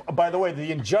Andy, by the way,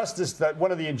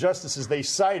 one of the injustices they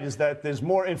cite is that there's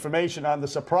more information on The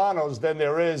Sopranos than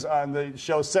there is on the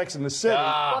show Sex and the City.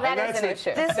 Well, that is an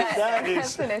issue.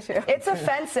 That's an issue. It's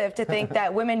offensive to think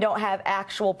that women don't have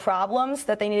actual problems,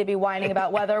 that they need to be whining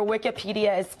about whether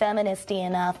Wikipedia is feministy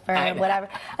enough or whatever.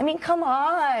 I mean, come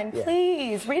on,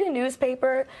 please. Read a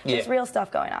newspaper. There's real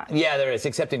stuff going on. Yeah, there is,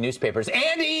 except in newspapers.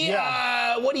 Andy,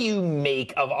 what do you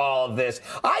make of all of this?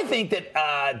 I think that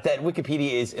that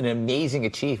Wikipedia is an amazing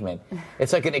achievement.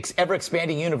 It's like an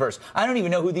ever-expanding universe. I don't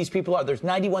even know who these people are. There's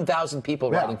 91,000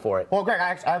 people writing for it. Well, Greg,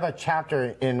 I have a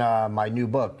chapter in my new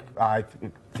book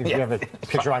You have a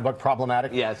picture on my book,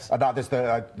 Problematic? Yes. About this,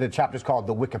 the chapter's called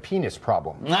The Wikipenis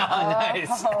Problem. Oh,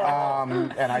 nice.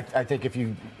 And I think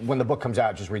when the book comes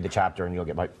out, just read the chapter and you'll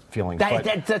get my feelings.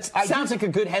 That sounds like a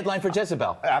good headline for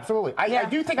Jezebel. Absolutely. I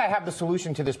do think I have the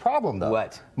solution to this problem, though.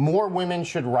 What? More women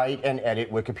should write and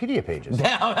edit Wikipedia pages.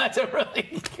 No, that's a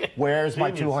really good... Where's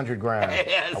my 200 grand?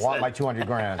 Yes. I want my 200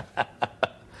 grand.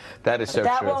 That is so true.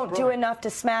 That won't do enough to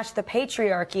smash the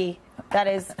patriarchy that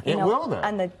is,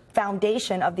 on the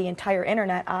foundation of the entire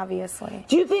internet, obviously.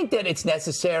 Do you think that it's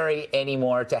necessary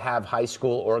anymore to have high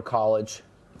school or college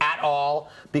at all?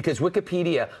 Because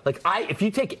Wikipedia, if you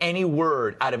take any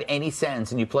word out of any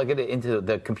sentence and you plug it into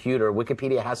the computer,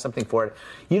 Wikipedia has something for it.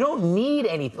 You don't need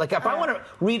any. Like if I want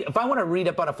to read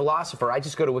up on a philosopher, I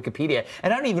just go to Wikipedia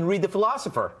and I don't even read the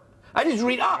philosopher. I just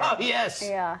read. Oh, yes.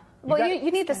 Yeah. Well,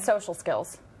 you need the social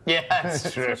skills. Yeah,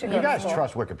 that's true. You guys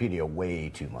trust Wikipedia way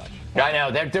too much. I know.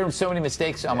 There are so many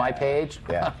mistakes on my page.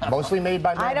 Yeah, mostly made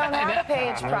by men. I don't have a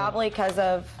page probably because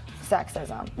of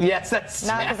sexism. Yes, that's...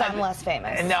 Not because I'm less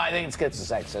famous. No, I think it's because of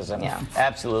sexism. Yeah.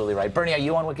 Absolutely right. Bernie, are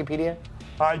you on Wikipedia?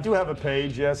 I do have a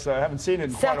page, yes. I haven't seen it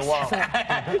in quite a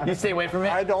while. You stay away from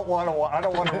it? I don't want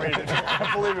to read it.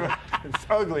 Believe me, it's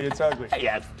ugly. It's ugly.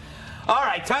 Yes. All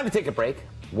right, time to take a break.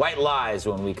 White lies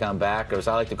when we come back, or as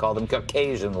I like to call them,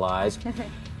 Caucasian lies.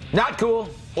 Not cool.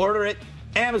 Order it.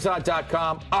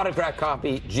 Amazon.com. Autograph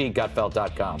copy.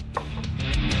 Gutfeld.com.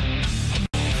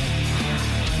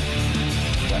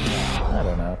 I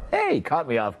don't know. Hey, caught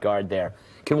me off guard there.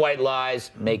 Can white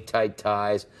lies make tight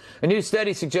ties? A new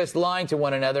study suggests lying to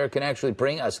one another can actually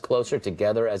bring us closer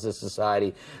together as a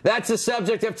society. That's the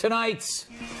subject of tonight's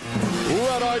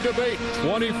Red Eye Debate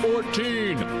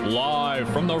 2014, live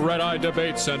from the Red Eye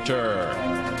Debate Center.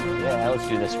 Yeah, let's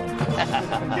do this one.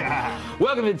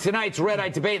 Welcome to tonight's Red Eye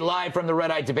Debate, live from the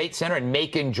Red Eye Debate Center in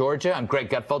Macon, Georgia. I'm Greg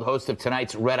Gutfeld, host of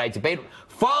tonight's Red Eye Debate.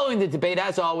 Following the debate,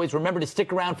 as always, remember to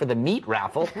stick around for the meat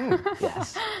raffle.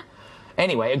 Yes.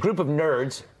 Anyway, a group of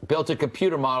nerds built a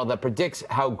computer model that predicts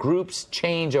how groups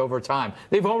change over time.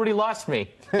 They've already lost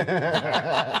me.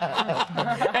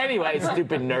 Anyway,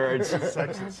 stupid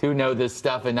nerds who know this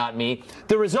stuff and not me.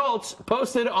 The results,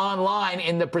 posted online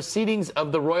in the Proceedings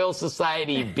of the Royal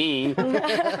Society B, we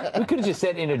could have just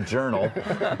said in a journal,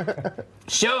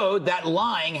 showed that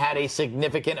lying had a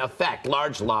significant effect.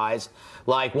 Large lies,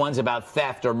 like ones about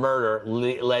theft or murder,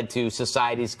 led to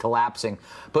societies collapsing.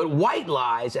 But white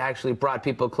lies actually brought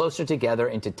people closer together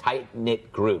into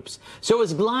tight-knit groups. So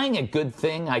is lying a good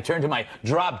thing? I turn to my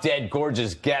drop-dead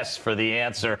gorgeous guests for the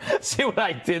answer. See what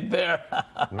I did there?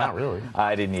 Not really.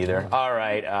 I didn't either. All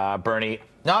right, Bernie,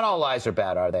 not all lies are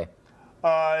bad, are they?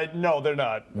 No, they're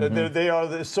not. They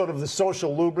are sort of the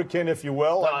social lubricant, if you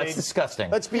will. Oh, it's disgusting.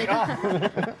 Let's be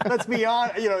honest. Let's be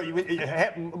honest.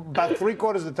 About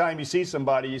 3/4 of the time you see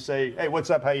somebody, you say, "Hey, what's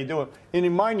up? How you doing?" And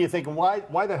in mind, you're thinking,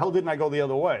 "Why the hell didn't I go the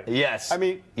other way?" Yes. I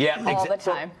mean, all the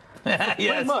time. Yes.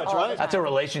 Pretty much, right? That's a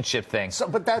relationship thing. So,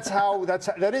 but that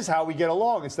is how we get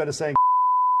along. Instead of saying,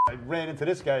 I ran into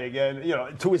this guy again,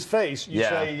 to his face, you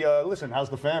say, listen, how's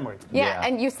the family? Yeah,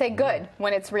 and you say good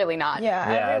when it's really not.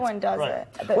 Yeah, everyone does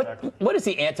it. What is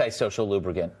the antisocial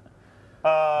lubricant?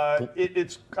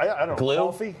 It's I don't know, glue?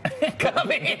 coffee?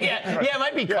 Coffee, yeah, it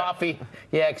might be coffee.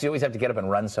 Yeah, because you always have to get up and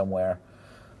run somewhere.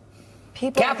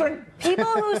 Catherine? People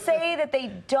who say that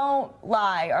they don't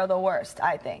lie are the worst,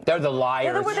 I think. They're the liars.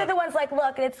 They're the ones like,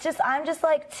 look, I'm just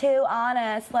like too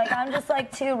honest. Like, I'm just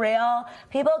like too real.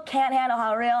 People can't handle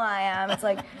how real I am. It's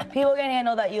like, people can't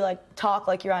handle that you like talk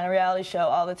like you're on a reality show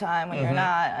all the time when you're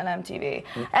not on MTV.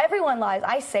 Everyone lies.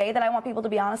 I say that I want people to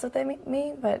be honest with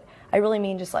me, but I really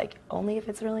mean just like, only if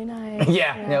it's really nice.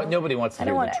 Yeah, no, nobody wants to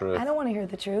hear the truth. I don't want to hear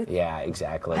the truth. Yeah,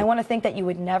 exactly. I want to think that you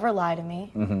would never lie to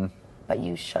me. But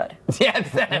you should. Yeah,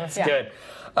 that's good.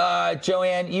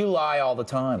 Joanne, you lie all the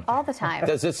time. All the time.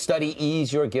 Does this study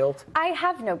ease your guilt? I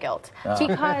have no guilt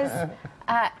because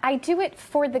I do it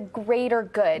for the greater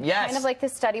good. Yes. Kind of like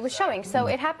this study was showing. So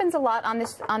it happens a lot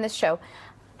on this show.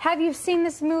 Have you seen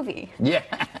this movie? Yeah.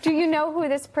 Do you know who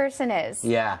this person is?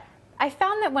 Yeah. I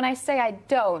found that when I say I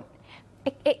don't,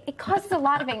 it causes a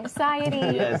lot of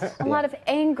anxiety, a lot of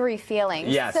angry feelings.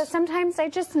 Yes. So sometimes I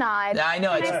just nod. I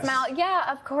know. And I smile.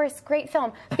 Yeah, of course, great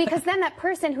film. Because then that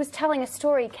person who's telling a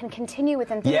story can continue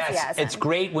with enthusiasm. Yes, it's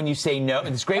great when you say no.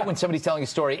 It's great when somebody's telling a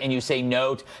story and you say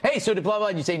no. Hey, so did blah, blah,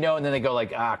 and you say no, and then they go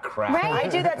like, ah, crap. Right? I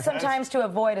do that sometimes to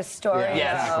avoid a story. Yeah.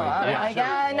 Yes. I'm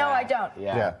like, no, I don't. out.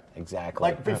 Yeah. Exactly.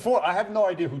 Like before, I have no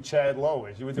idea who Chad Lowe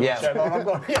is. You were doing Chad Lowe. I'm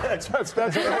going, that's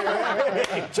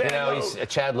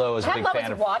Chad Lowe is a big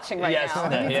fan of watching right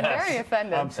now. He's very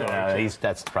offended. I'm sorry. He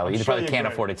probably can't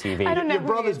afford a TV. I don't know. Your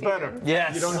brother's better.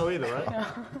 Yes. You don't know either, right? No.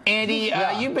 Andy,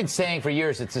 you've been saying for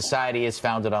years that society is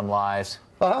founded on lies.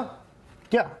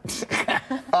 Yeah.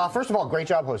 First of all, great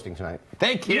job hosting tonight.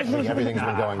 Thank you. Everything's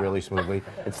been going really smoothly.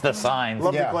 It's the signs.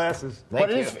 Love the glasses. But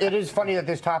it is funny that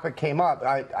this topic came up.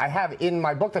 I have in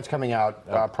my book that's coming out,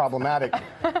 Problematic,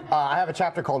 I have a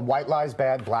chapter called White Lies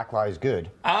Bad, Black Lies Good,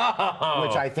 which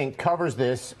I think covers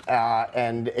this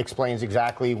and explains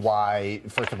exactly why,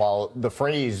 first of all, the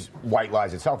phrase white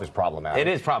lies itself is problematic. It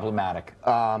is problematic.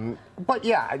 But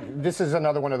yeah, this is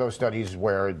another one of those studies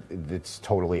where it's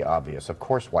totally obvious. Of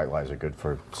course white lies are good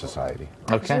for society.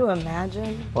 Okay. Can you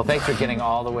imagine? Well, thanks for getting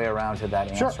all the way around to that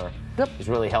answer. Sure. Yep. It's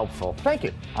really helpful. Thank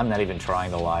you. I'm not even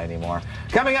trying to lie anymore.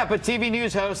 Coming up, a TV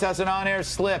news host has an on-air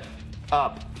slip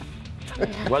up.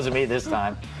 Wasn't me this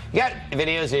time. You got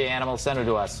videos of your animals, send them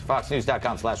to us.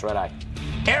 FoxNews.com/redeye.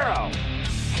 Arrow.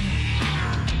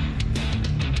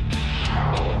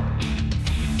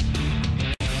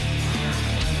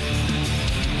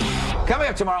 Coming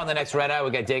up tomorrow on the next Red Eye,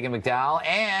 we got Dagan McDowell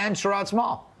and Sherrod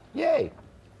Small. Yay.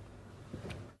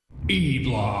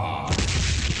 E-Block.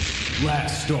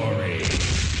 Last story.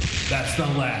 That's the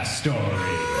last story.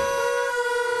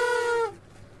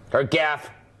 Her gaffe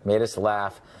made us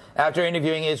laugh. After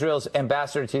interviewing Israel's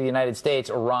ambassador to the United States,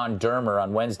 Ron Dermer,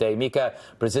 on Wednesday, Mika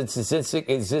Brzezinski,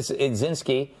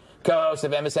 co-host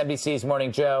of MSNBC's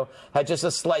Morning Joe, had just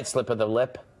a slight slip of the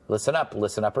lip. Listen up,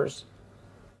 listen-uppers.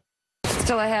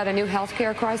 Still ahead, a new health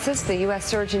care crisis. The U.S.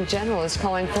 Surgeon General is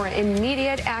calling for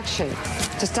immediate action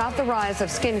to stop the rise of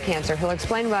skin cancer. He'll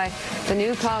explain why the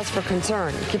new cause for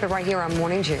concern. Keep it right here on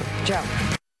Morning Joe.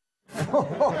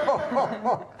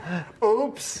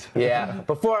 Oops. Yeah.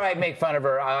 Before I make fun of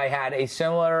her, I had a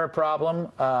similar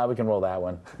problem. We can roll that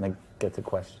one and then get to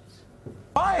questions.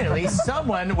 Finally,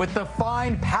 someone with the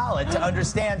fine palate to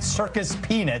understand circus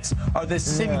peanuts are the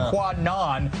sine qua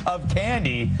non of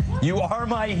candy. You are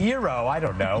my hero. I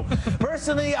don't know.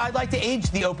 Personally, I'd like to age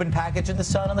the open package in the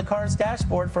sun on the car's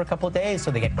dashboard for a couple of days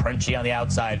so they get crunchy on the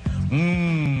outside.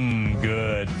 Mmm,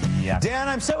 good. Yeah. Dan,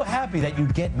 I'm so happy that you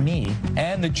get me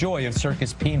and the joy of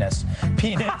circus peanuts.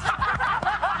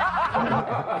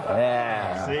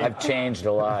 Yeah, I've changed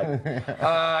a lot.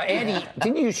 Andy,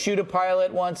 didn't you shoot a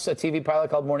pilot once, a TV pilot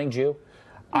called Morning Jew?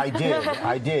 I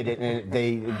did.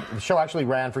 The show actually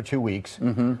ran for 2 weeks,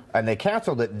 and they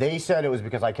canceled it. They said it was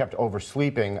because I kept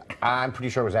oversleeping. I'm pretty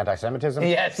sure it was anti-Semitism.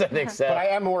 Yes, I think so. But I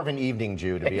am more of an evening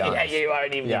Jew, to be honest. Yeah, you are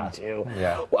an evening Jew.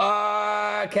 Yeah.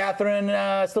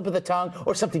 Catherine, slip of the tongue,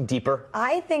 or something deeper?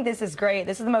 I think this is great.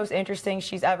 This is the most interesting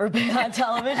she's ever been on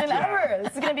television ever.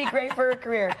 This is going to be great for her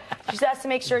career. She just has to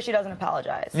make sure she doesn't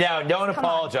apologize. No, don't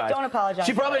apologize. Don't apologize.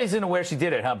 She probably doesn't know where she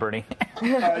did it, huh, Bernie?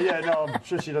 Yeah, no, I'm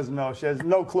sure she doesn't know. She has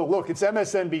no clue. Look, it's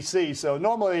MSNBC, so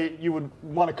normally you would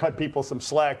want to cut people some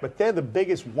slack, but they're the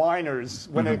biggest whiners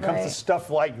when it comes to stuff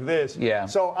like this. Yeah.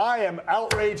 So I am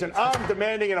outraged, and I'm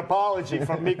demanding an apology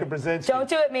from Mika Brzezinski. Don't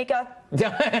do it, Mika.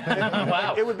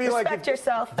 Wow. It would be Respect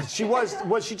yourself. She was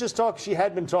she just talking? She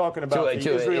had been talking about the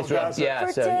Israel gossip. Yeah,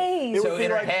 for days. So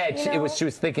in her head, she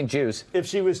was thinking Jews. If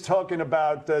she was talking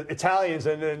about Italians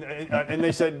and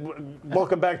they said,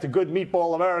 "Welcome back to Good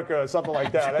Meatball America," or something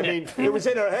like that. I mean, it was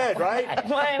in her head, right?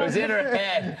 It was in her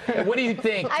head. What do you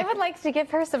think? I would like to give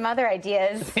her some other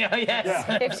ideas. Yes.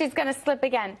 Yeah. If she's going to slip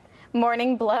again.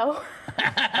 Morning blow.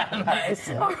 Nice.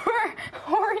 Or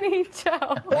Horny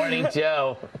Joe. Morning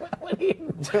Joe.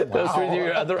 Those were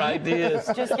your other ideas.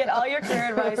 Just get all your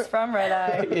career advice from Red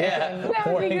Eye. Yeah.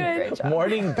 That would be good.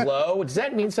 Morning blow. Does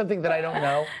that mean something that I don't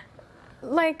know?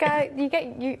 Like, you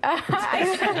get,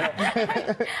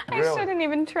 I shouldn't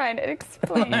even try to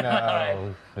explain.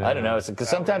 No. I don't know, because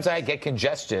sometimes I get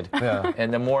congested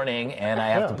in the morning and I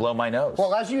have to blow my nose.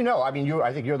 Well, as you know, I mean,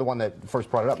 I think you're the one that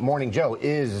first brought it up. Morning Joe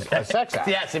is a sex act.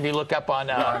 Yes, if you look up on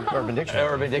Urban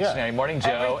Dictionary. Morning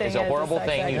Joe is a horrible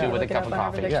thing you do with a cup of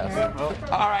coffee. Yes.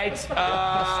 All right.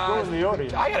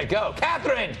 I got to go.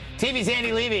 Catherine, TV's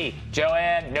Andy Levy,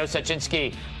 Joanne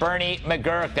Nosuchinsky, Bernie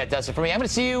McGuirk. That does it for me. I'm going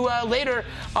to see you later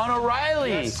on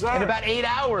O'Reilly in about 8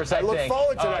 hours, I think. I look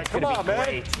forward to that. It's Come gonna on, be man.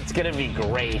 great. It's going to be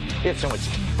great. We have so much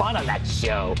fun on that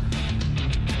show.